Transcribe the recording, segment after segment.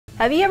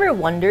Have you ever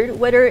wondered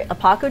whether a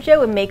Pacojet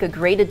would make a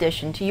great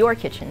addition to your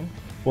kitchen?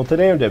 Well,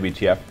 today on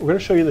WTF, we're going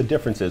to show you the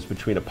differences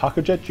between a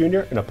Pacojet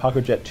Junior and a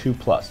Pacojet 2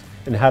 Plus,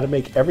 and how to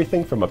make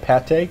everything from a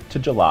pâté to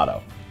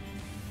gelato.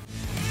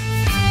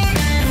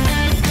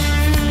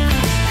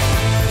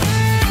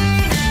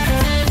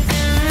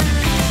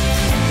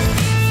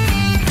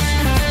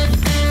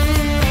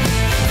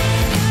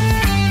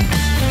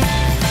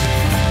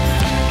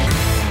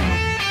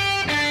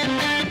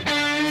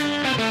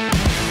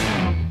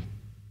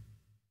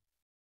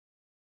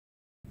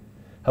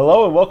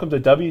 Hello and welcome to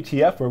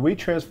WTF, where we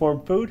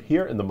transform food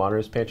here in the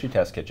Modernist Pantry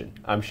Test Kitchen.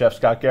 I'm Chef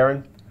Scott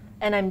Guerin.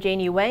 And I'm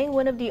Janie Wang,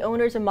 one of the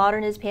owners of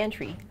Modernist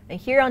Pantry. And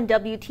here on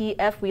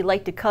WTF, we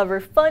like to cover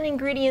fun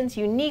ingredients,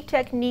 unique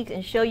techniques,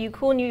 and show you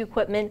cool new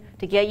equipment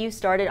to get you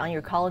started on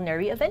your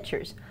culinary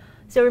adventures.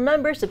 So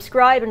remember,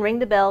 subscribe and ring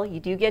the bell. You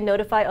do get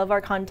notified of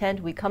our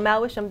content. We come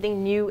out with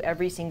something new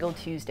every single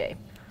Tuesday.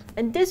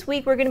 And this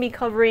week, we're going to be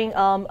covering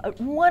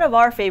one of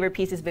our favorite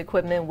pieces of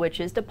equipment, which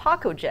is the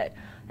Pacojet.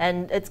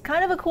 And it's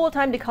kind of a cool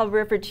time to cover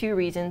it for two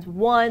reasons.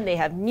 One, they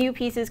have new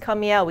pieces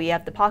coming out. We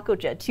have the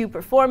Pacojet 2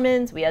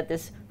 Performance. We have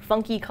this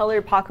funky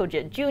colored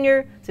Pacojet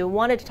Junior. So we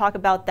wanted to talk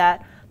about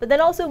that. But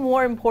then also,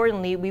 more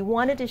importantly, we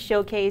wanted to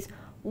showcase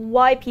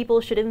why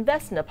people should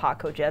invest in a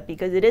Pacojet,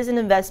 because it is an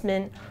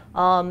investment.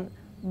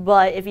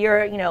 But if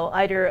you're,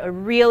 either a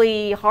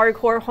really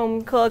hardcore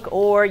home cook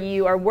or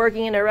you are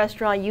working in a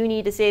restaurant, you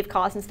need to save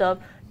costs and stuff,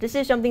 this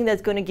is something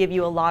that's going to give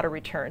you a lot of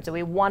return. So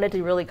we wanted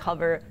to really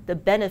cover the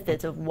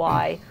benefits of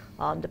why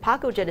the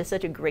Pacojet is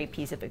such a great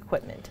piece of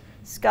equipment.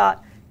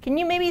 Scott, can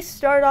you maybe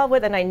start off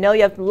with, and I know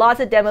you have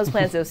lots of demos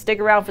planned, so stick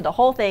around for the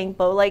whole thing,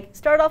 but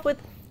start off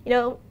with,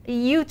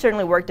 you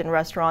certainly worked in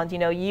restaurants,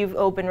 you've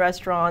opened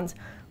restaurants,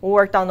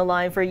 worked on the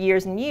line for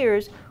years and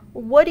years.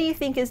 What do you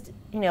think is,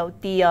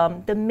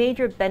 the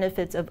major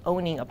benefits of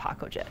owning a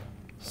Pacojet?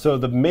 So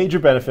the major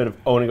benefit of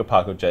owning a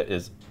Pacojet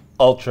is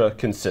ultra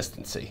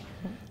consistency.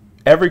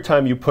 Every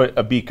time you put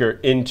a beaker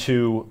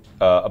into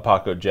a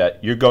Pacojet,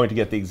 you're going to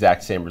get the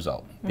exact same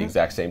result, the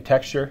exact same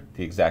texture,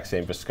 the exact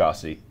same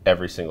viscosity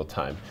every single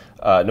time,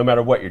 no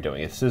matter what you're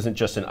doing. This isn't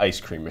just an ice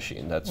cream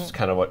machine. That's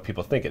kind of what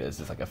people think it is.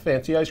 It's like a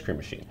fancy ice cream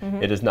machine.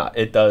 It is not.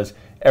 It does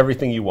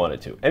everything you want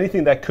it to.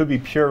 Anything that could be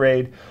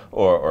pureed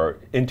or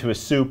into a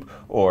soup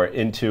or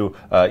into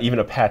even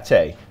a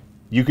pâté,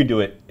 you can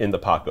do it in the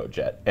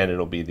Pacojet, and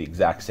it'll be the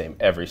exact same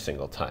every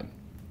single time.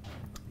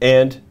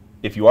 And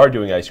if you are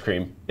doing ice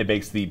cream, it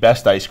makes the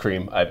best ice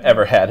cream I've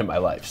ever had in my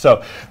life.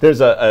 So there's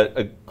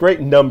a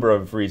great number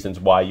of reasons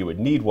why you would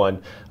need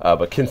one,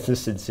 but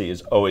consistency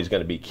is always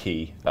going to be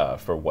key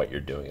for what you're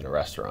doing in a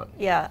restaurant.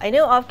 Yeah, I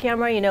know off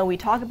camera, we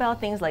talk about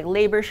things like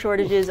labor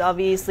shortages,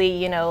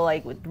 obviously,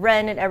 like with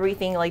rent and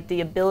everything, like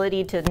the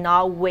ability to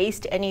not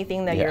waste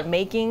anything that you're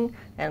making,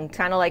 and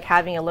kind of like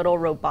having a little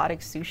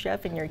robotic sous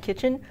chef in your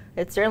kitchen.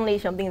 It's certainly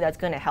something that's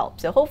going to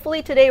help. So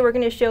hopefully today we're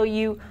going to show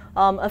you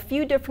a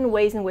few different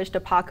ways in which the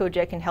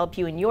Pacojet can help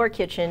you in your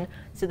kitchen,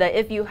 so that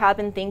if you have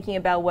been thinking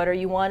about whether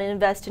you want to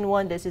invest in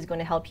one, this is going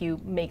to help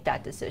you make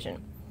that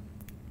decision.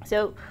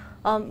 So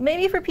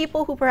maybe for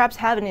people who perhaps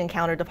haven't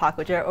encountered the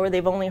Pacojet, or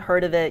they've only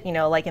heard of it,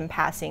 like in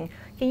passing,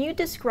 can you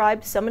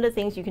describe some of the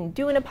things you can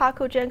do in a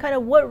Pacojet and kind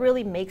of what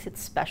really makes it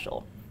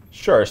special?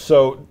 Sure.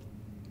 So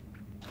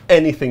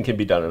anything can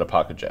be done in a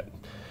Pacojet.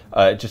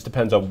 It just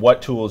depends on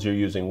what tools you're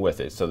using with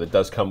it. So it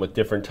does come with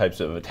different types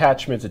of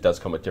attachments. It does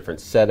come with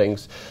different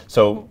settings.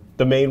 So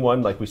the main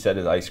one, like we said,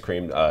 is ice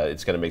cream.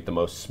 It's going to make the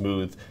most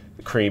smooth,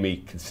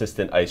 creamy,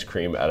 consistent ice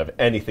cream out of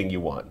anything you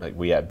want. Like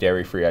we have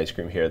dairy-free ice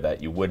cream here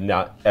that you would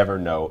not ever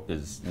know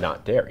is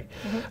not dairy.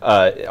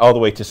 All the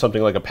way to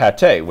something like a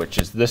pâté, which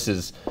is, this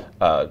is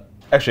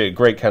actually a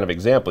great kind of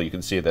example. You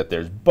can see that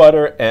there's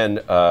butter and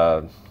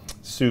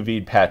sous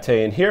vide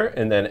pâté in here,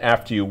 and then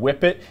after you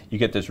whip it, you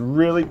get this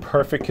really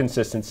perfect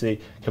consistency,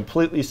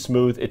 completely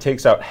smooth. It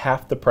takes out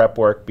half the prep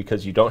work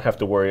because you don't have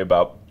to worry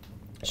about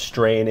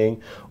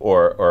straining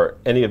or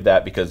any of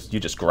that, because you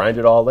just grind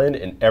it all in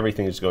and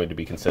everything is going to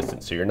be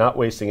consistent. So you're not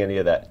wasting any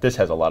of that. This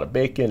has a lot of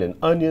bacon and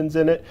onions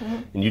in it,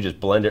 and you just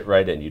blend it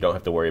right in. You don't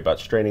have to worry about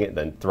straining it and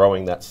then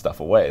throwing that stuff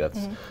away.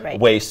 That's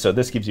waste. So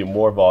this gives you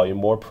more volume,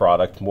 more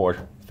product, more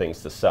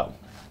things to sell.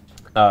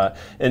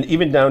 And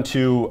even down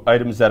to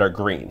items that are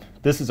green.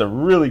 This is a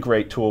really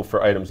great tool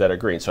for items that are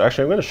green. So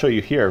actually I'm going to show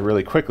you here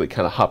really quickly,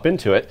 kind of hop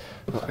into it.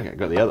 Oh, I gotta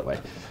go the other way.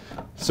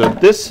 So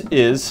this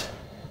is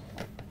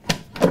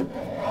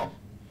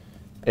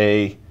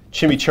a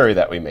chimichurri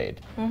that we made.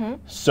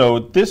 So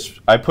this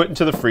I put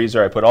into the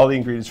freezer. I put all the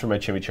ingredients for my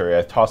chimichurri.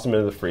 I tossed them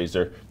into the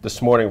freezer.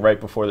 This morning right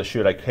before the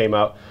shoot I came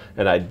out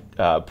and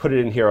I put it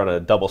in here on a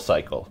double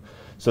cycle.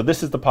 So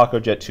this is the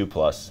Pacojet 2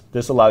 Plus.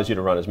 This allows you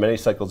to run as many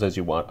cycles as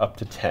you want, up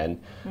to 10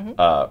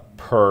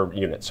 per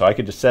unit. So I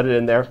could just set it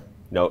in there.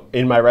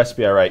 In my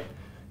recipe I write,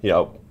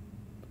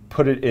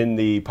 put it in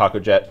the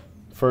Pacojet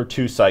for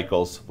 2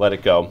 cycles, let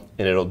it go,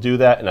 and it'll do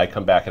that, and I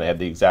come back and I have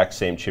the exact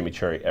same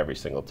chimichurri every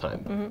single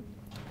time.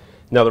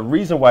 Now the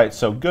reason why it's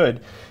so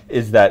good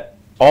is that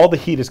all the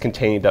heat is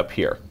contained up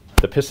here.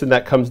 The piston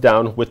that comes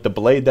down with the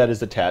blade that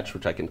is attached,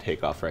 which I can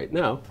take off right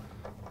now,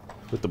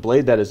 with the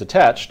blade that is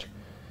attached,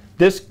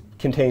 this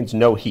contains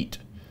no heat.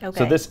 Okay.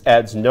 So this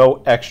adds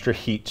no extra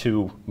heat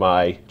to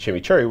my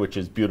chimichurri, which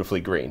is beautifully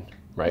green,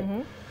 right?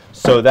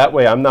 So that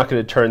way I'm not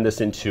going to turn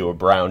this into a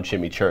brown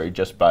chimichurri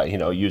just by,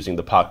 using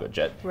the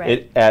Pacojet. Right.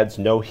 It adds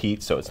no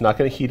heat, so it's not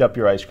going to heat up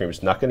your ice cream.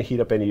 It's not going to heat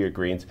up any of your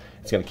greens.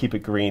 It's going to keep it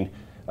green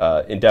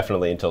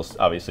indefinitely until,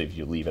 obviously, if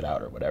you leave it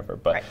out or whatever.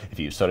 But if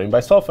you use sodium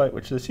bisulfite,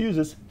 which this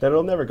uses, then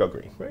it'll never go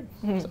green, right?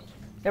 So.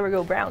 Never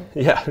go brown.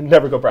 Yeah,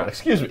 never go brown,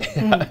 excuse me.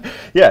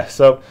 Yeah,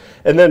 so,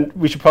 and then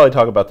we should probably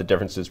talk about the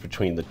differences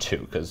between the two,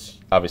 because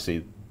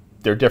obviously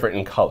they're different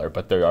in color,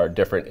 but they are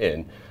different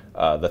in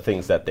the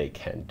things that they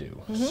can do.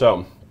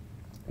 So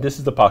this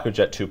is the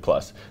Pacojet 2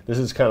 Plus. This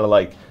is kind of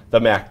like the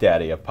Mac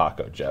Daddy of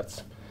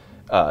Pacojets.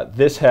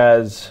 This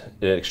has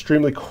an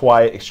extremely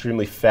quiet,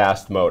 extremely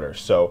fast motor.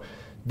 So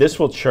this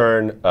will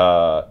churn,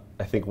 I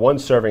think, one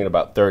serving in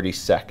about 30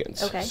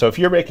 seconds. Okay. So if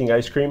you're making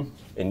ice cream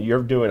and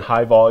you're doing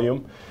high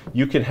volume,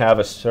 you can have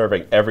a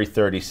serving every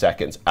 30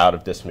 seconds out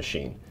of this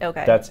machine.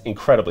 Okay. That's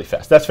incredibly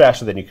fast. That's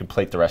faster than you can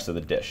plate the rest of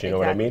the dish. You know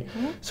what I mean?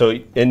 So,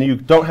 and you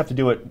don't have to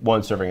do it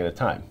one serving at a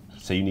time.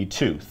 So you need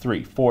 2,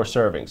 3, 4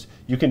 servings.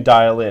 You can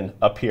dial in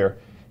up here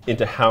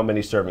into how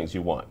many servings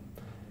you want.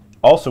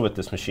 Also with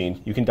this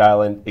machine, you can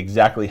dial in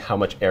exactly how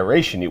much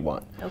aeration you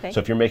want. Okay. So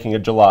if you're making a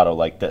gelato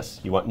like this,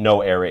 you want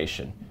no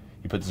aeration.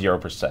 You put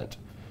 0%.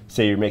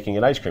 Say you're making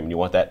an ice cream and you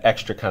want that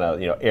extra kind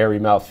of airy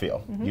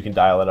mouthfeel. You can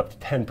dial it up to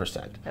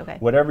 10%. Okay.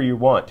 Whatever you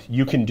want,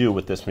 you can do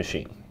with this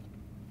machine.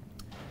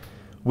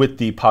 With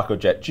the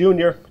Pacojet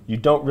Junior, you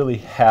don't really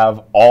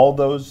have all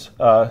those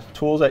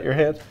tools at your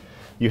hand.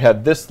 You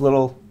have this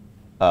little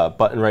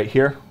button right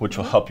here, which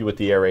will help you with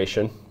the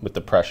aeration, with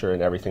the pressure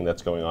and everything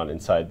that's going on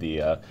inside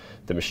the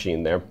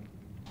machine there.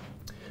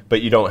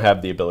 But you don't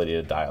have the ability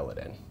to dial it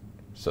in.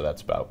 So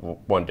that's about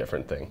one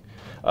different thing.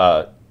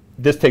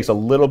 This takes a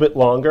little bit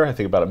longer, I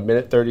think about 1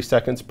 minute 30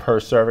 seconds per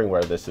serving,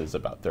 where this is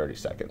about 30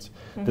 seconds.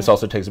 This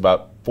also takes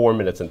about 4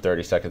 minutes and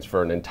 30 seconds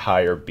for an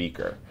entire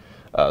beaker.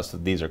 So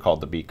these are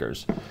called the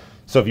beakers.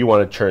 So if you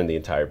want to churn the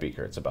entire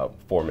beaker, it's about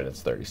 4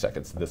 minutes 30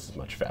 seconds. This is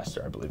much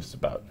faster. I believe it's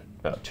about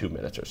 2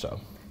 minutes or so.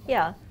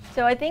 Yeah.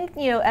 So I think,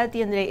 at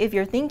the end of the day, if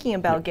you're thinking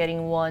about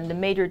getting one, the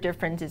major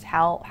difference is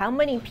how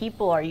many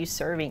people are you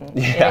serving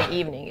in an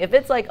evening. If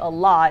it's like a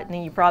lot,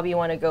 then you probably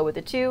want to go with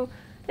the 2.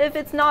 If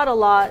it's not a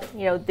lot,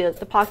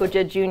 the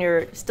Pacojet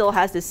Junior still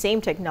has the same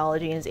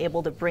technology and is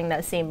able to bring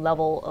that same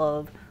level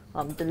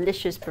of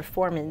delicious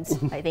performance,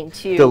 I think,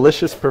 to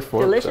Delicious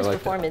performance. delicious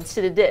performance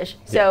to the dish.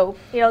 So,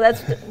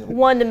 that's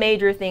one of the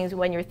major things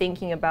when you're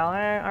thinking about,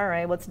 all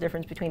right, what's the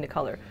difference between the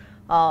color?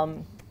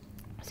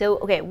 So,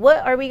 okay,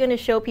 what are we going to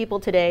show people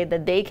today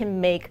that they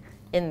can make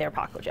in their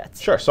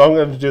Pacojets? Sure. So I'm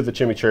going to do the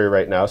chimichurri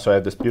right now. So I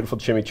have this beautiful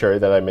chimichurri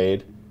that I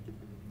made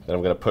that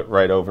I'm going to put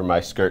right over my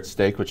skirt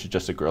steak, which is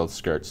just a grilled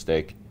skirt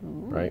steak,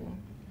 right?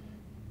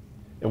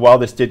 And while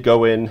this did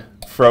go in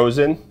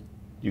frozen,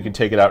 you can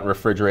take it out and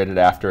refrigerate it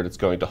after, and it's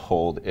going to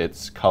hold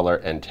its color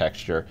and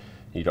texture.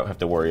 You don't have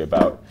to worry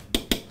about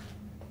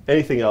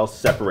anything else,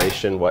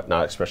 separation,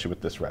 whatnot, especially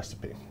with this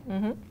recipe.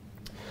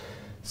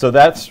 So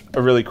that's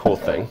a really cool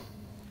thing.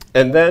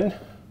 And then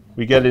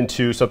we get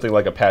into something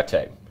like a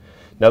pâté.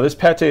 Now this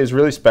pâté is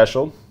really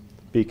special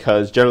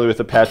because generally with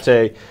a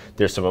pâté,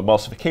 there's some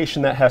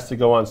emulsification that has to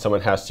go on.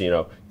 Someone has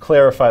to,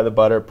 clarify the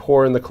butter,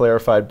 pour in the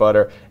clarified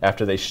butter.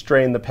 After they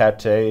strain the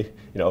pâté,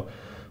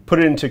 put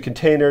it into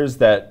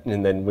containers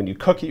and then when you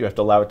cook it, you have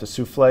to allow it to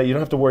souffle. You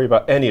don't have to worry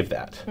about any of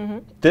that.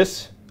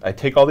 This, I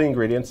take all the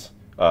ingredients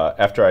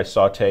after I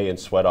saute and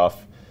sweat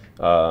off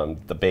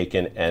the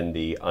bacon and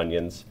the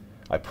onions.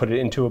 I put it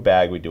into a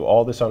bag. We do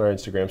all this on our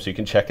Instagram, so you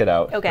can check it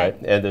out. Okay. Right?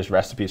 And there's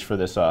recipes for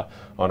this on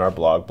our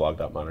blog,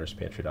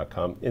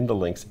 blog.modernistpantry.com, in the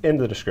links in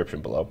the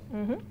description below.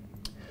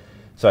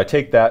 So I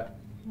take that,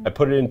 I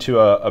put it into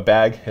a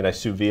bag, and I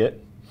sous vide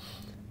it.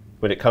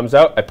 When it comes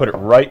out, I put it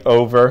right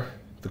over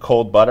the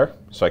cold butter.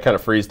 So I kind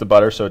of freeze the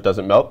butter so it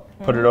doesn't melt.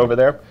 Put it over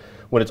there.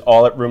 When it's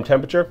all at room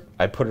temperature,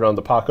 I put it on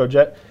the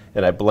Pacojet,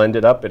 and I blend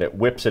it up, and it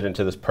whips it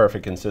into this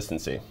perfect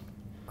consistency.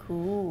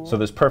 Cool. So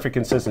this perfect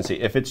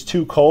consistency. If it's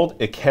too cold,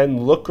 it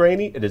can look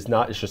grainy. It is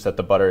not. It's just that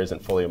the butter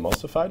isn't fully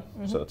emulsified.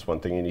 So that's one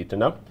thing you need to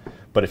know.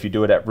 But if you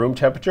do it at room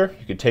temperature,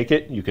 you can take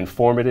it, you can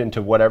form it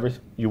into whatever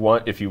you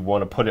want. If you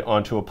want to put it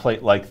onto a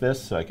plate like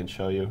this, so I can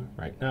show you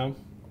right now.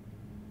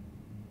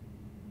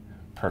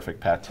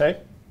 Perfect pâté.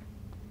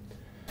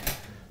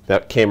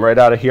 That came right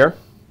out of here.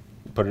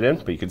 Put it in,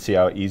 but you can see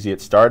how easy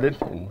it started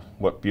and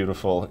what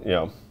beautiful,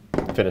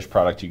 finished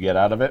product you get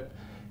out of it.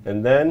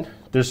 And then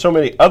there's so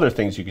many other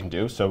things you can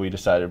do, so we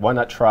decided why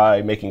not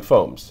try making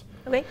foams?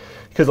 Okay.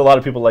 Because a lot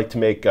of people like to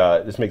make,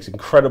 this makes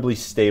incredibly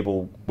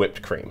stable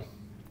whipped cream.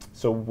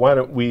 So why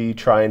don't we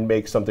try and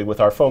make something with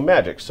our foam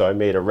magic? So I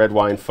made a red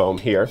wine foam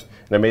here,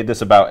 and I made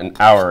this about an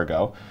hour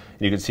ago.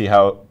 And you can see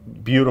how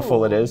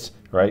beautiful it is,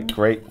 right?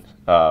 Great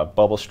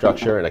bubble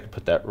structure, and I can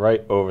put that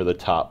right over the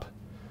top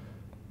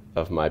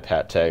of my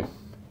pâté.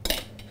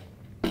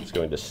 It's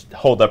going to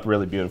hold up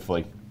really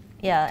beautifully.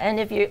 Yeah, and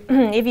if you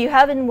if you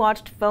haven't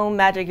watched Foam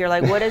Magic, you're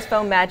like, what is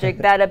Foam Magic?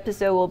 That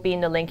episode will be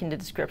in the link in the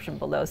description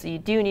below. So you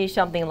do need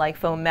something like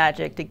Foam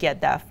Magic to get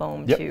that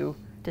foam to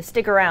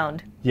stick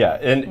around. Yeah,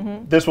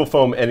 and this will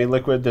foam any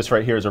liquid. This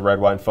right here is a red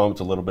wine foam.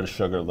 It's a little bit of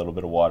sugar, a little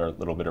bit of water, a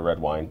little bit of red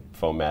wine,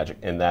 Foam Magic,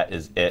 and that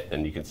is it.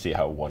 And you can see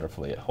how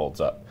wonderfully it holds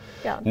up.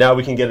 Yeah. Now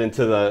we can get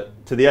into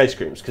the ice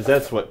creams, because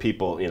that's what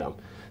people,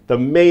 the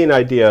main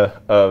idea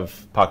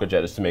of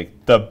Pacojet is to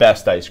make the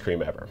best ice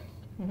cream ever.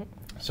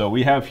 So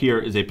we have here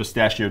is a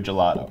pistachio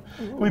gelato.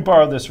 We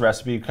borrowed this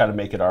recipe, kind of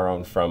make it our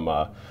own from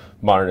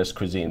Modernist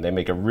Cuisine. They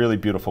make a really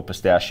beautiful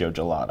pistachio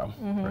gelato,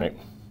 right?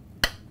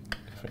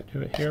 If I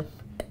do it here,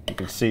 you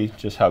can see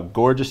just how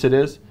gorgeous it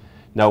is.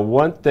 Now,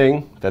 one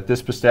thing that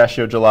this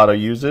pistachio gelato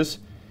uses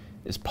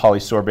is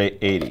polysorbate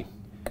 80.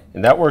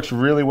 And that works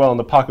really well in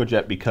the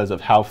Pacojet because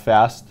of how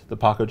fast the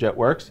Pacojet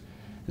works,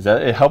 is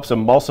that it helps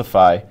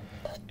emulsify,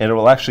 and it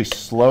will actually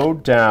slow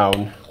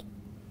down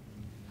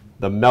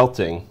the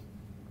melting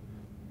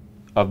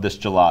of this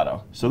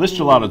gelato. So this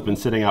gelato has been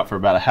sitting out for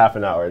about a half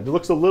an hour. It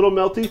looks a little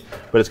melty,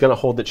 but it's going to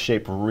hold its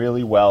shape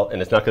really well,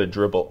 and it's not going to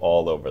dribble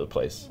all over the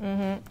place.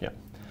 Yeah.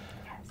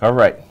 All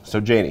right,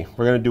 so Janie,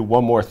 we're going to do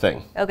one more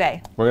thing.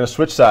 Okay. We're going to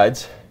switch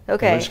sides.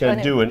 Okay. We're just going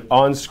to do an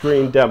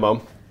on-screen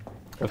demo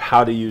of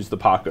how to use the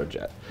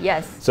Pacojet.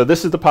 Yes. So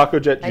this is the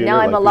Pacojet Junior. And now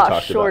I'm a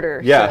lot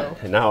shorter. Yeah,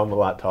 and now I'm a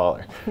lot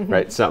taller.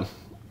 Right, so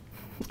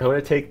I'm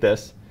going to take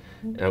this,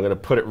 and I'm going to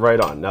put it right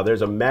on. Now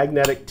there's a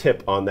magnetic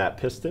tip on that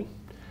piston.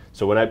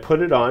 So when I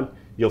put it on,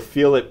 you'll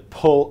feel it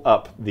pull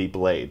up the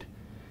blade.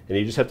 And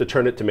you just have to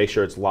turn it to make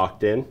sure it's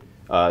locked in.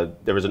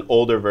 There was an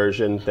older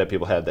version that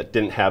people had that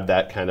didn't have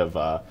that kind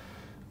of,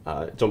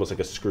 it's almost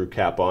like a screw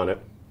cap on it.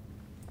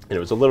 And it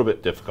was a little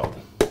bit difficult.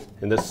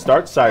 And this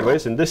starts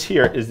sideways, and this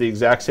here is the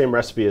exact same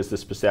recipe as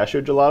this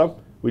pistachio gelato.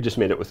 We just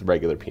made it with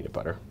regular peanut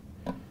butter,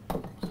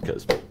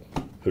 because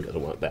who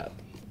doesn't want that?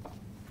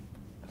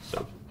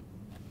 So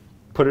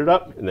put it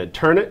up and then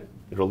turn it.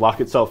 It'll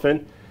lock itself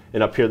in.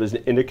 And up here there's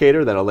an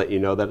indicator that'll let you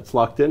know that it's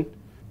locked in.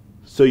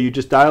 So you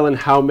just dial in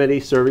how many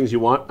servings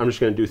you want. I'm just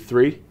going to do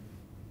 3.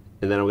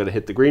 And then I'm going to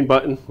hit the green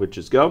button, which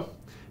is go.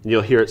 And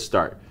you'll hear it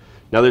start.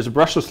 Now there's a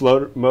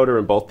brushless motor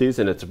in both these,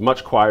 and it's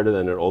much quieter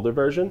than an older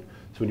version.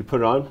 So when you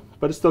put it on,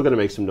 but it's still going to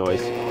make some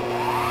noise.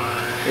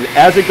 And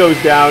as it goes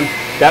down,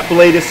 that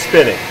blade is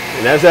spinning.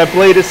 And as that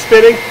blade is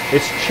spinning,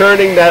 it's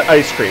churning that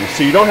ice cream.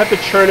 So you don't have to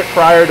churn it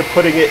prior to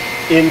putting it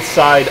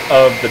inside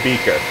of the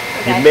beaker.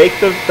 Okay. You make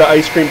the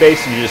ice cream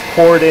base and you just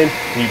pour it in,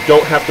 and you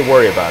don't have to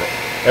worry about it.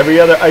 Every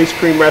other ice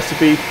cream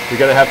recipe, you're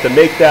going to have to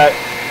make that,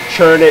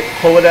 churn it,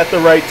 pull it at the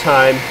right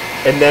time,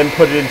 and then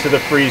put it into the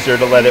freezer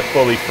to let it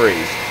fully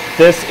freeze.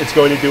 This, it's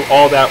going to do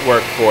all that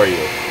work for you.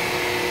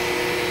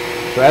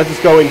 So as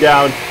it's going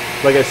down,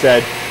 like I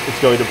said,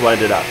 it's going to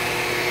blend it up.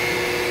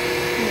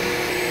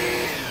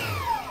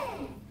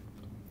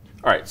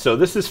 All right, so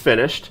this is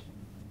finished.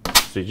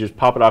 So you just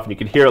pop it off, and you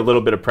can hear a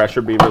little bit of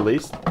pressure being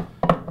released.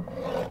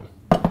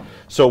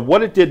 So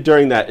what it did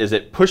during that is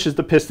it pushes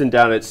the piston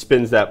down and it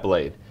spins that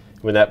blade.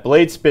 When that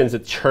blade spins,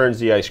 it churns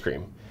the ice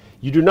cream.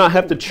 You do not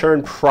have to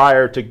churn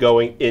prior to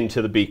going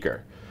into the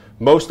beaker.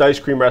 Most ice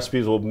cream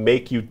recipes will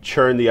make you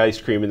churn the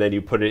ice cream and then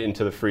you put it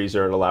into the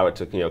freezer and allow it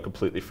to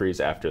completely freeze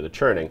after the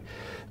churning.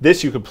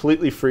 This, you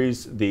completely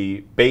freeze the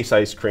base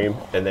ice cream,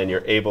 and then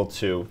you're able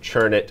to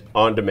churn it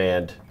on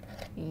demand.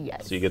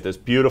 Yes. So you get this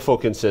beautiful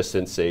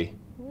consistency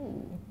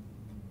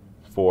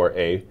for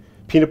a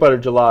peanut butter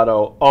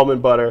gelato,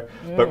 almond butter,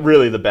 but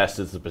really the best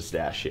is the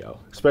pistachio,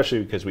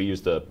 especially because we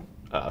use the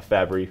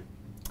Fabry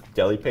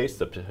deli paste,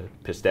 the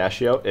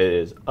pistachio. It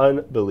is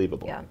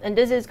unbelievable. Yeah, and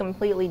this is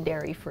completely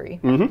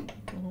dairy-free.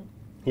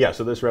 Yeah,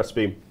 so this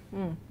recipe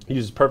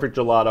uses perfect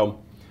gelato,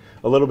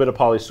 a little bit of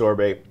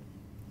polysorbate,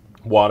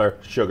 water,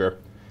 sugar,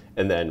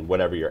 and then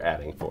whatever you're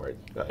adding for it,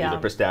 either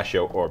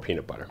pistachio or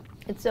peanut butter.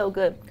 It's so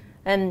good.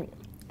 And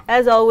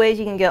as always,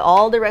 you can get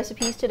all the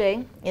recipes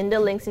today in the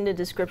links in the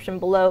description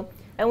below.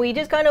 And we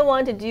just kind of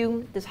wanted to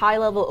do this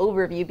high-level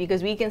overview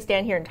because we can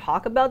stand here and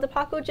talk about the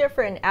Pacojet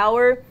for an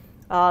hour,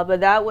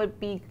 but that would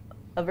be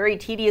a very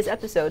tedious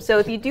episode. So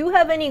if you do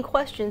have any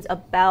questions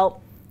about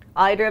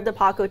either of the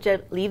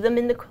Pacojet, leave them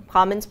in the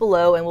comments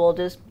below, and we'll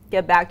just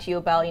get back to you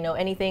about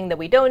anything that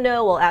we don't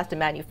know. We'll ask the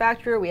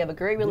manufacturer. We have a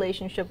great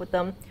relationship with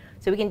them,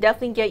 so we can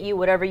definitely get you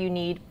whatever you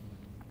need.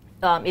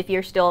 If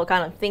you're still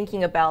kind of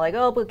thinking about like,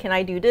 oh, but can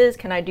I do this?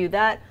 Can I do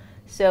that?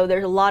 So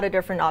there's a lot of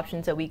different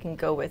options that we can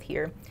go with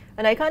here.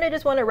 And I kind of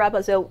just want to wrap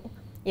up. So,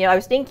 I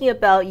was thinking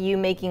about you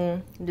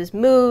making this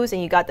mousse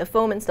and you got the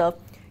foam and stuff.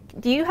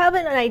 Do you have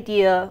an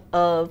idea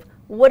of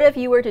what if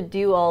you were to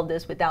do all of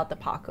this without the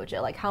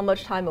Pacojet? Like how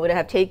much time it would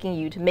have taken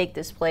you to make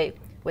this plate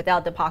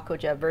without the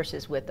Pacojet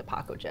versus with the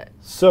Pacojet?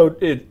 So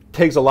it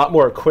takes a lot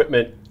more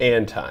equipment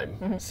and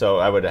time. So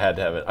I would have had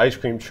to have an ice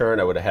cream churn.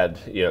 I would have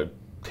had,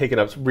 taken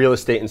up real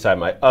estate inside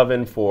my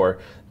oven for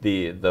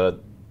the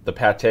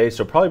pâté.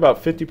 So probably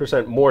about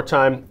 50% more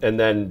time, and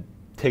then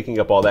taking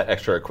up all that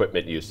extra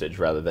equipment usage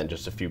rather than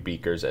just a few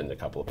beakers and a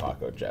couple of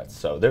Pacojets.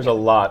 So there's a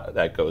lot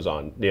that goes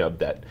on,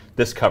 that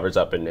this covers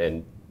up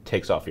and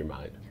takes off your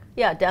mind.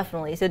 Yeah,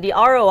 definitely. So the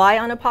ROI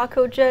on a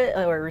Pacojet,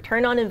 or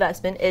return on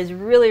investment, is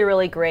really,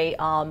 really great.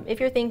 If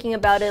you're thinking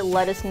about it,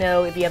 let us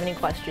know if you have any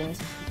questions.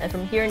 And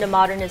from here in the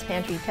Modernist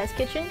Pantry Test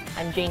Kitchen,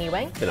 I'm Janie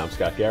Wang. And I'm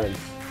Scott Guerin.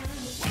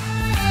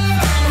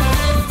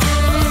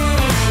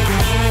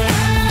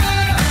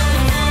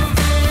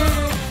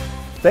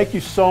 Thank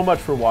you so much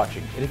for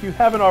watching. And if you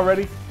haven't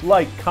already,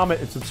 like, comment,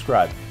 and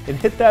subscribe. And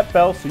hit that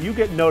bell so you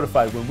get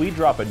notified when we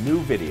drop a new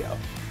video.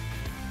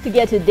 To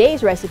get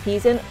today's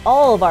recipes and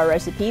all of our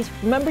recipes,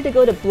 remember to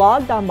go to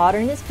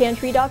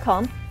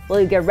blog.modernistpantry.com where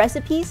you'll get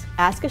recipes,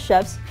 ask a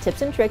chefs,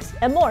 tips and tricks,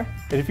 and more.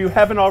 And if you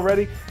haven't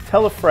already,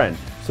 tell a friend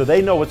so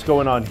they know what's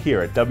going on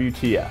here at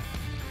WTF.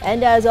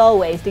 And as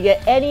always, to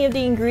get any of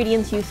the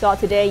ingredients you saw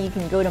today, you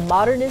can go to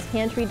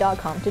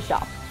modernistpantry.com to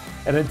shop.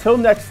 And until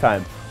next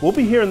time, we'll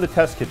be here in the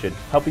test kitchen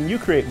helping you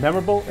create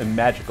memorable and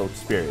magical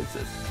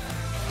experiences.